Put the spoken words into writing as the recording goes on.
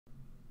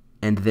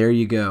And there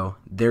you go.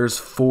 There's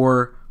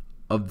 4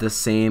 of the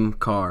same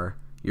car.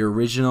 Your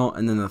original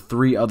and then the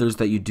 3 others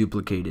that you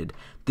duplicated.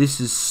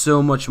 This is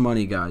so much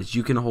money, guys.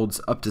 You can hold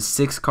up to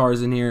 6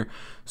 cars in here.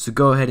 So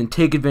go ahead and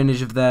take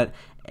advantage of that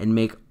and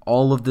make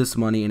all of this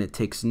money, and it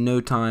takes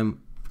no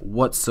time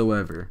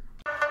whatsoever.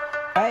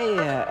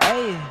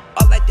 Hey,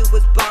 all I do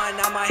is bond,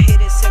 now my head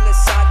is hella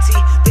salty.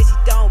 Bitch,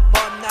 don't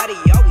mom, now they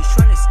always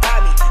trying to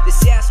stop me. They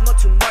say I smoke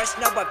too much,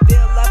 now I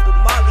feel like a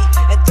Molly.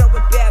 And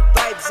throwing bad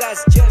vibes,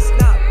 that's just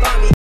not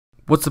funny.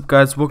 What's up,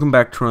 guys? Welcome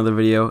back to another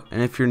video,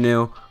 and if you're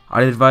new,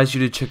 I'd advise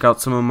you to check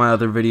out some of my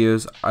other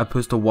videos. I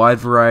post a wide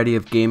variety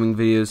of gaming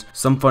videos,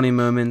 some funny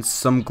moments,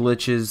 some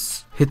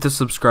glitches. Hit the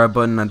subscribe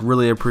button, I'd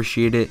really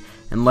appreciate it,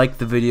 and like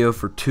the video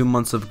for 2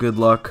 months of good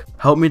luck.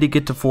 Help me to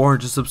get to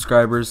 400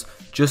 subscribers.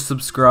 Just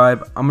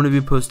subscribe. I'm going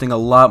to be posting a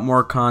lot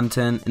more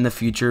content in the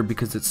future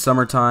because it's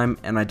summertime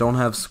and I don't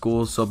have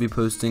school, so I'll be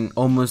posting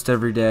almost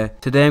every day.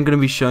 Today I'm going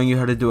to be showing you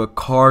how to do a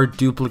car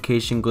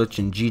duplication glitch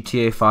in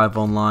GTA 5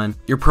 Online.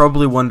 You're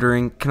probably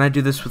wondering, can I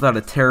do this without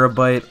a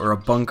terabyte or a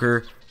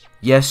bunker?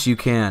 Yes, you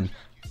can.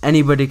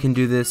 Anybody can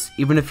do this.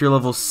 Even if you're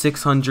level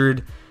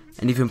 600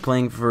 and you've been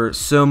playing for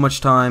so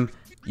much time,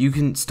 you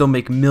can still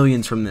make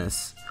millions from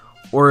this.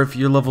 Or if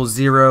you're level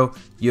 0,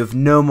 you have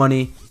no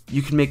money,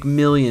 you can make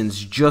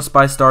millions just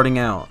by starting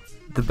out.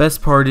 The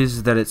best part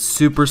is that it's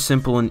super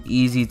simple and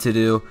easy to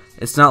do.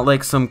 It's not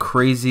like some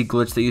crazy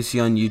glitch that you see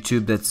on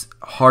YouTube that's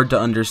hard to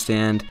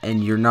understand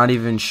and you're not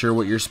even sure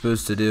what you're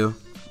supposed to do.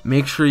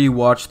 Make sure you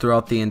watch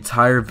throughout the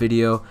entire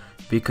video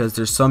because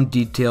there's some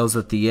details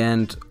at the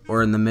end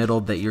or in the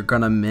middle that you're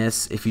gonna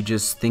miss if you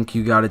just think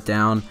you got it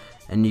down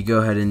and you go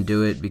ahead and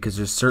do it, because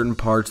there's certain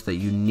parts that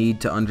you need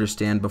to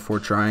understand before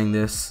trying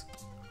this.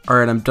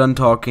 Alright, I'm done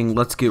talking.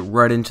 Let's get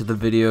right into the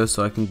video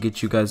so I can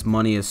get you guys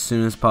money as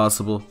soon as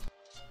possible.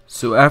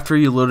 So after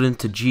you load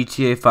into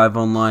GTA 5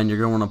 Online, you're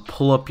going to want to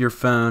pull up your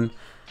phone.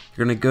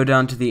 You're going to go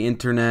down to the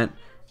internet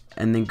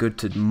and then go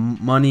to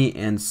Money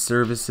and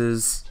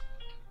Services.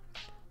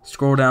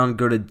 Scroll down,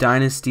 go to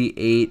Dynasty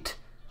 8.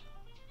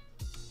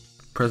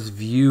 Press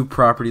View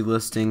Property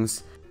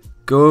Listings.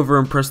 Go over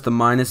and press the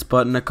minus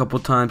button a couple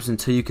times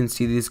until you can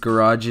see these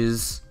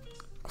garages.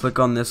 Click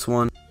on this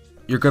one.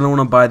 You're going to want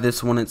to buy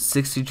this one at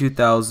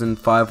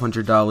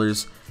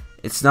 $62,500.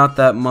 It's not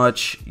that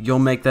much. You'll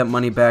make that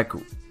money back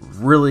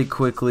really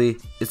quickly.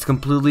 It's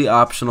completely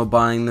optional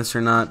buying this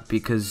or not,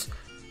 because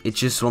it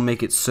just will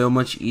make it so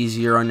much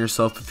easier on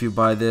yourself if you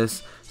buy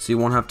this, so you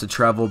won't have to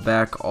travel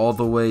back all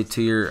the way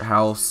to your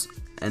house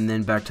and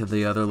then back to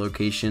the other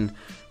location.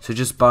 So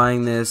just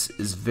buying this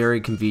is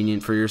very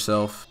convenient for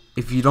yourself.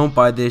 If you don't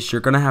buy this,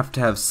 you're going to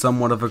have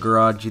somewhat of a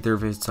garage, either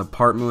if it's an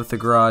apartment with a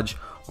garage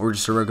or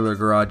just a regular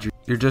garage.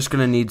 You're just going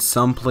to need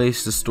some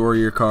place to store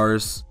your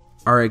cars.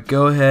 Alright,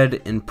 go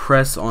ahead and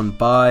press on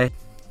buy.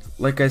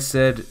 Like I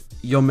said,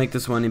 you'll make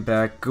this money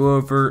back. Go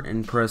over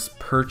and press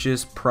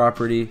purchase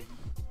property.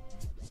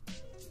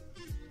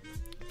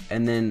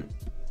 And then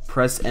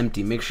press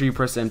empty. Make sure you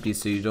press empty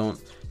so you don't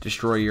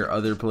destroy your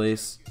other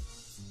place.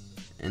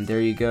 And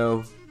there you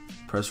go.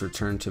 Press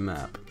return to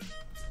map.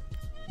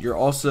 You're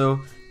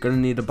also going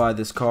to need to buy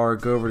this car.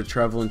 Go over to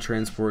travel and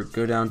transport.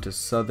 Go down to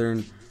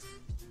southern.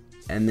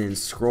 And then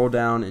scroll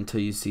down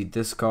until you see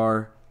this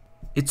car.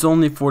 It's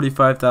only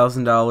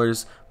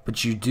 $45,000,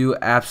 but you do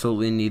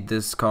absolutely need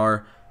this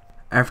car.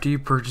 After you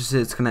purchase it,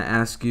 it's going to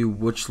ask you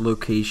which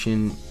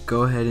location.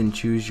 Go ahead and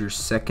choose your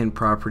second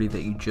property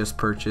that you just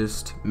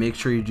purchased. Make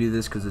sure you do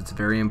this because it's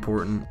very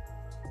important.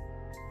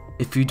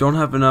 If you don't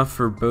have enough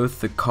for both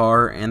the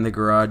car and the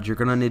garage, you're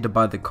going to need to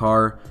buy the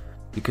car,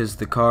 because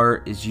the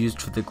car is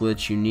used for the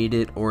glitch. You need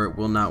it or it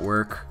will not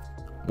work.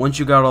 Once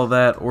you got all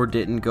that or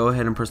didn't, go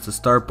ahead and press the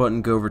start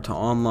button, go over to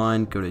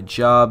online, go to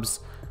jobs,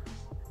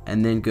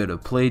 and then go to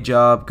play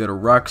job, go to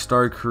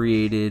Rockstar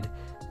Created,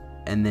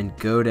 and then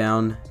go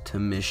down to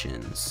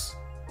missions.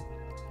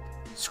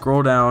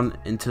 Scroll down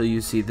until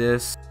you see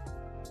this.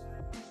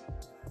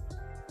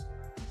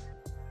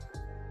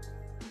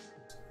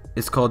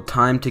 It's called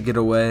Time to Get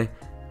Away.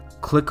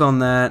 Click on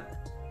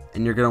that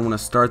and you're going to want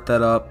to start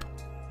that up.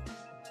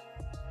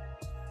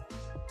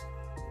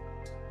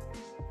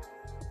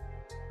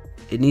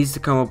 It needs to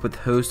come up with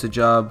host a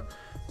job,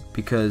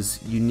 because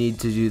you need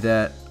to do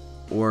that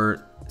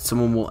or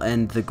someone will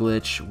end the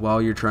glitch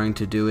while you're trying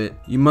to do it.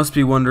 You must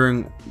be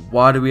wondering,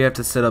 why do we have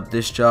to set up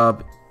this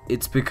job?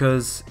 It's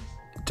because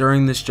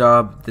during this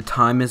job the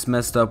time is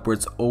messed up where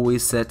it's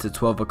always set to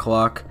 12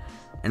 o'clock,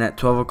 and at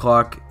 12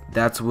 o'clock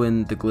that's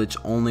when the glitch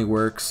only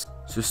works.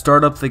 So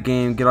start up the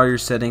game, get all your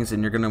settings,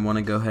 and you're going to want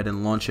to go ahead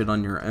and launch it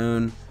on your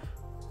own.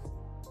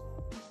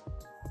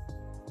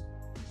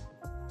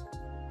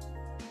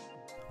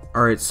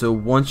 Alright, so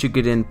once you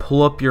get in,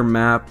 pull up your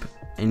map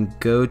and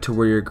go to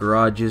where your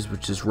garage is,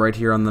 which is right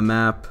here on the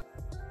map.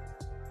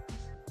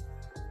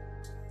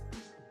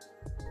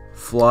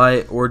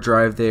 Fly or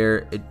drive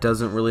there, it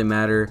doesn't really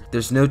matter.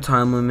 There's no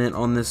time limit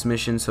on this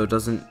mission, so it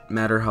doesn't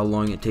matter how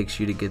long it takes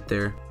you to get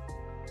there.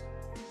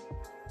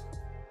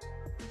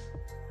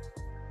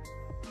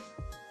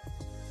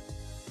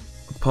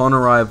 Upon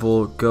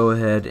arrival, go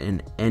ahead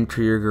and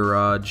enter your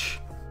garage.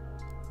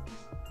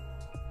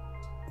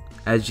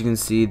 As you can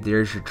see,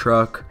 there's your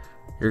truck.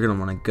 You're going to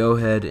want to go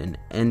ahead and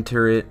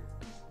enter it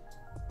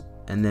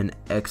and then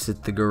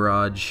exit the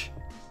garage.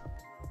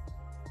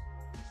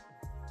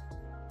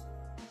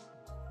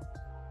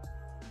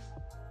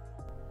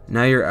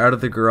 Now you're out of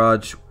the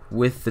garage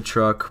with the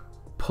truck.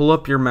 Pull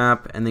up your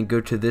map and then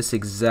go to this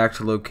exact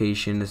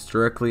location. It's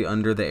directly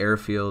under the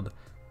airfield.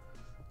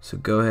 So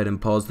go ahead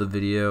and pause the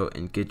video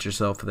and get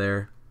yourself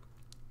there.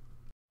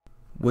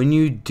 When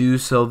you do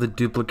sell the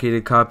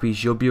duplicated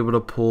copies, you'll be able to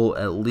pull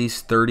at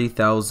least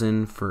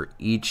 30,000 for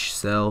each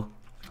sell.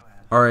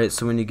 Alright,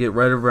 so when you get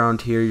right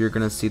around here, you're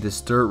going to see this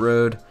dirt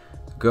road.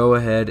 Go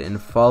ahead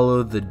and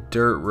follow the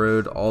dirt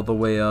road all the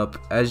way up.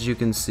 As you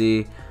can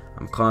see,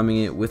 I'm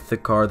climbing it with the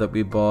car that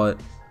we bought.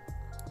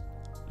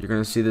 You're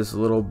going to see this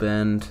little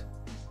bend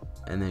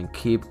and then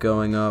keep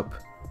going up.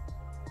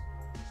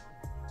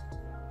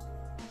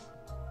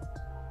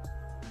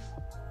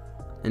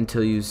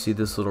 Until you see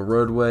this little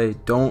roadway.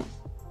 Don't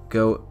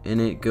go in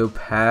it, go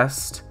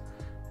past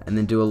and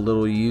then do a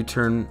little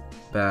U-turn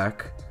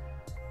back.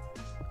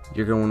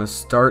 You're going to want to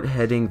start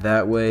heading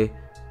that way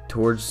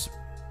towards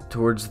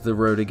the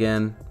road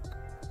again.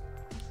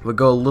 We'll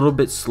go a little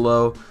bit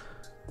slow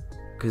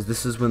because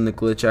this is when the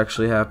glitch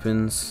actually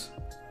happens.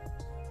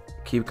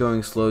 Keep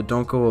going slow,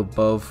 don't go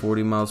above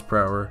 40 miles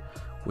per hour.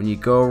 When you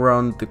go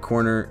around the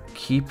corner,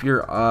 keep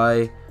your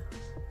eye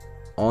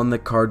on the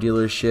car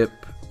dealership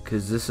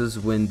because this is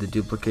when the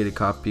duplicated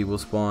copy will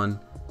spawn.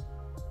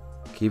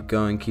 Keep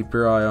going, keep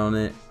your eye on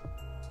it.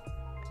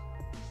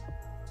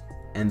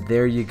 And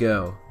there you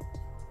go.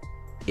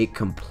 It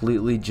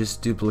completely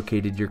just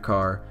duplicated your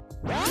car.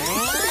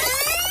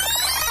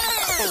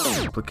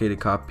 Duplicated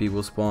copy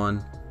will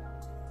spawn.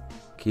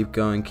 Keep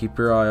going, keep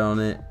your eye on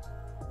it.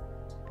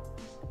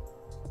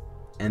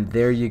 And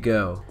there you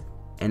go.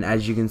 And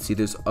as you can see,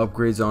 there's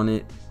upgrades on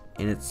it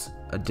and it's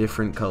a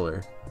different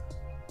color.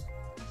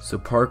 So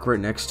park right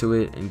next to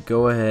it and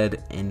go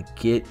ahead and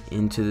get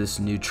into this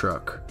new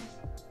truck.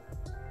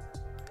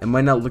 It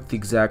might not look the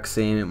exact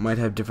same, it might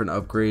have different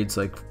upgrades,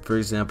 like for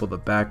example the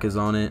back is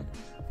on it.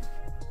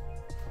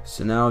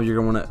 So now you're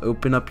going to want to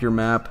open up your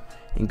map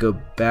and go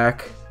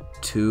back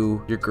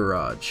to your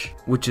garage,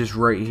 which is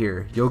right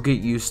here. You'll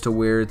get used to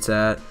where it's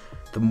at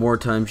the more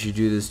times you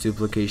do this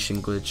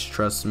duplication glitch.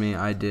 Trust me,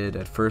 I did.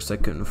 At first I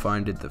couldn't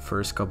find it the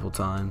first couple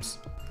times.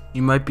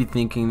 You might be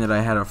thinking that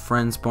I had a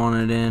friend spawn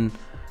it in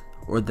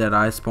or that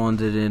I spawned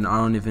it in, I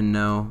don't even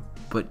know,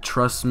 but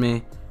trust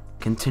me,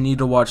 continue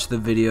to watch the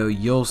video,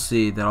 you'll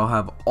see that I'll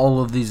have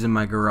all of these in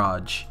my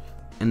garage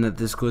and that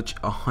this glitch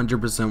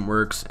 100%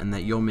 works and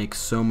that you'll make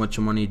so much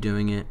money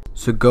doing it.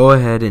 So go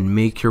ahead and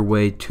make your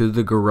way to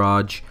the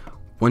garage.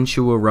 Once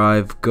you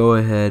arrive, go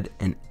ahead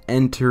and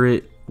enter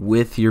it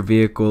with your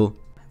vehicle.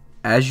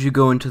 As you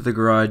go into the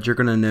garage, you're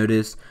going to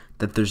notice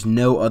that there's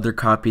no other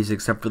copies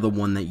except for the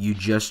one that you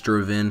just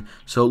drove in.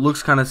 So it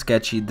looks kind of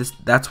sketchy.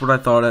 That's what I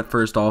thought at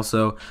first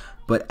also.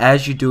 But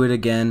as you do it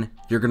again,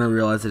 you're going to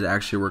realize that it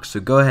actually works. So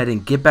go ahead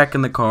and get back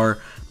in the car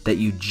that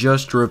you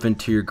just drove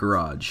into your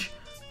garage.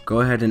 Go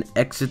ahead and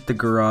exit the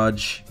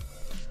garage.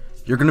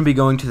 You're going to be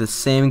going to the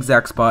same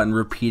exact spot and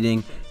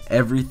repeating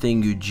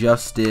everything you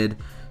just did.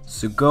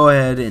 So go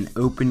ahead and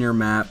open your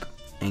map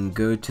and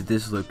go to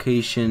this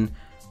location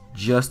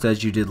just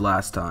as you did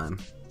last time.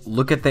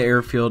 Look at the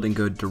airfield and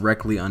go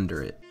directly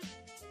under it.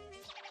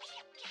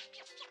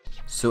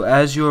 So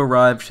as you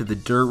arrive to the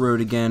dirt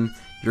road again,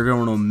 you're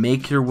going to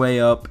make your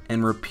way up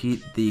and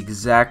repeat the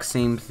exact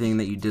same thing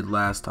that you did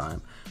last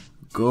time.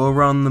 Go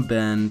around the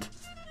bend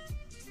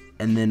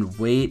and then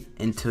wait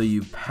until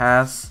you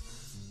pass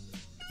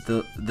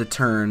the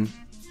turn,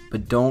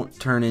 but don't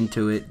turn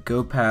into it.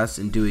 Go past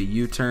and do a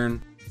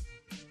U-turn.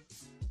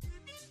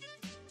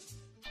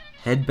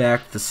 Head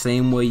back the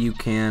same way you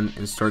can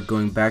and start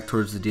going back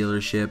towards the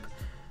dealership.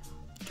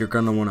 You're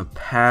going to want to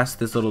pass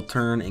this little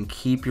turn and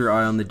keep your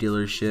eye on the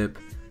dealership.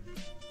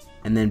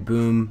 And then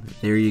boom,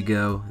 there you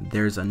go.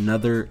 There's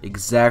another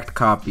exact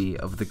copy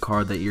of the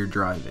car that you're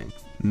driving.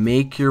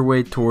 Make your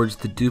way towards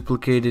the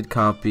duplicated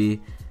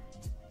copy.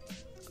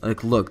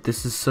 Like, look,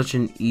 this is such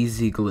an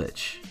easy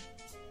glitch.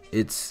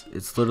 It's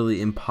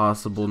literally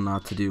impossible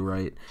not to do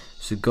right.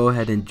 So go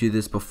ahead and do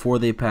this before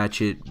they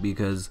patch it,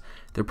 because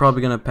they're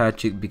probably going to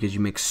patch it because you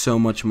make so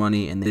much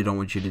money and they don't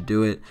want you to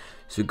do it.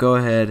 So go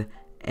ahead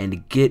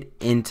and get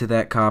into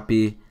that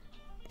copy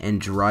and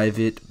drive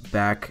it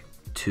back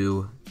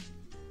to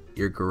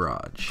your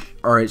garage.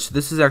 Alright, so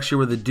this is actually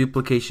where the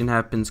duplication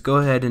happens. Go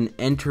ahead and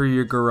enter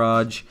your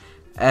garage.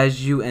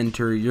 As you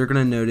enter, you're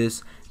going to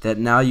notice that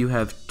now you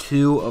have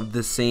two of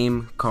the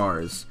same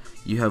cars.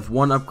 You have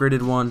one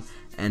upgraded one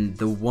and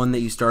the one that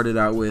you started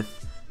out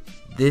with.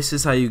 This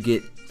is how you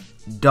get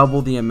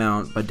double the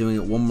amount by doing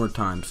it one more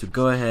time. So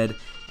go ahead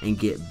and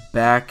get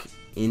back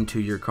into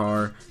your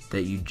car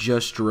that you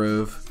just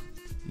drove.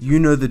 You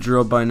know the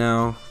drill by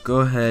now.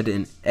 Go ahead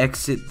and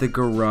exit the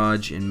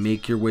garage and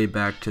make your way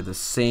back to the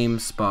same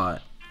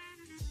spot.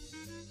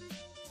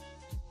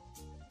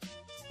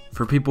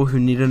 For people who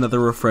need another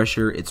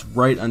refresher, it's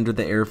right under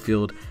the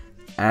airfield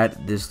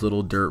at this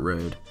little dirt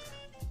road.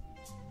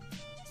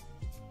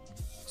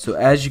 So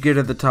as you get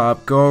to the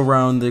top, go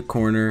around the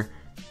corner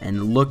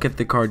and look at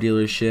the car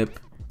dealership,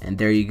 and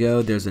there you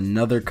go, there's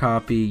another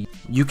copy.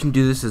 You can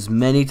do this as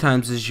many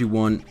times as you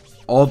want,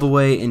 all the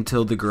way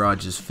until the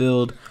garage is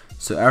filled.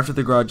 So after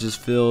the garage is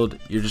filled,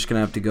 you're just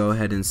gonna have to go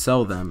ahead and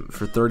sell them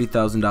for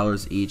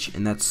 $30,000 each,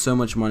 and that's so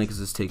much money because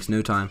this takes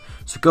no time.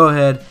 So go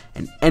ahead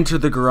and enter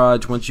the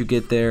garage once you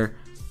get there.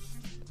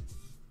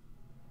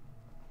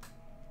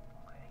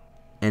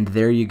 And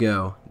there you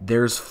go.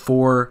 There's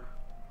 4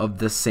 of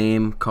the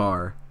same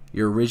car.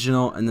 Your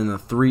original, and then the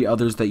 3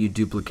 others that you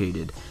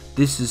duplicated.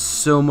 This is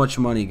so much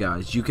money,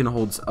 guys. You can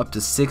hold up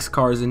to 6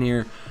 cars in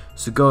here.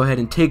 So go ahead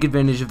and take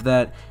advantage of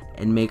that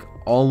and make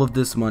all of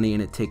this money,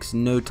 and it takes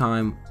no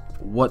time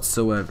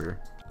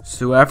whatsoever.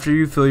 So after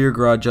you fill your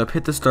garage up,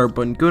 hit the start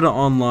button, go to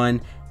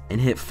online,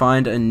 and hit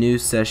find a new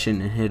session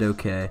and hit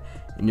OK.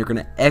 And you're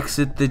going to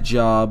exit the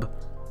job,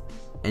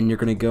 and you're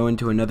going to go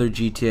into another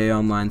GTA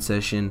Online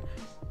session,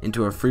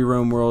 into a free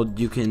roam world.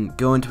 You can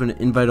go into an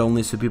invite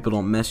only so people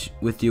don't mess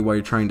with you while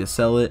you're trying to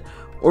sell it,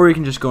 or you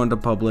can just go into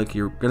public.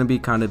 You're going to be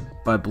kind of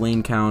by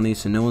Blaine County,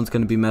 so no one's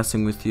going to be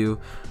messing with you,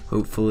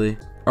 hopefully.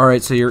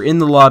 Alright, so you're in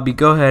the lobby.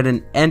 Go ahead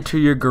and enter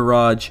your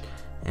garage,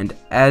 and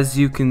as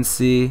you can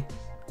see,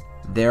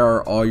 there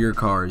are all your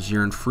cars.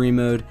 You're in free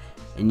mode,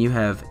 and you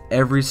have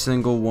every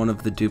single one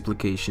of the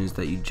duplications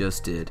that you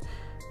just did.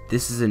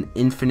 This is an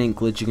infinite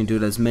glitch. You can do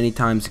it as many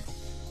times.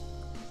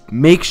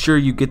 Make sure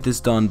you get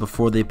this done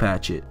before they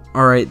patch it.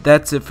 Alright,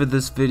 that's it for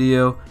this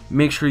video.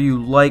 Make sure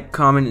you like,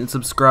 comment, and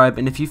subscribe.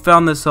 And if you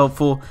found this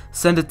helpful,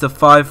 send it to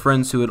 5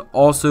 friends who would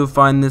also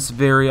find this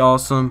very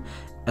awesome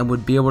and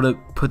would be able to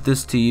put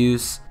this to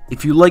use.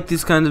 If you like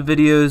these kinds of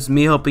videos,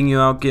 me helping you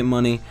out get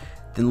money,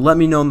 then let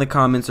me know in the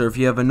comments. Or if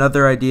you have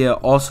another idea,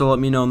 also let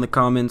me know in the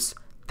comments.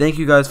 Thank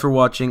you guys for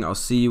watching. I'll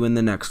see you in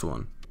the next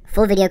one.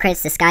 Full video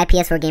credits to Sky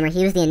PS4 Gamer.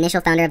 He was the initial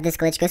founder of this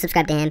glitch. Go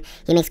subscribe to him.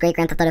 He makes great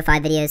Grand Theft Auto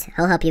 5 videos.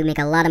 He'll help you make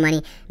a lot of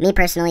money. Me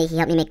personally, he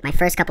helped me make my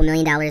first couple $1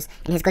 million,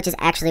 and his glitches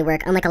actually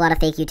work, unlike a lot of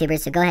fake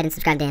YouTubers, so go ahead and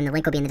subscribe to him. The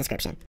link will be in the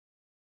description.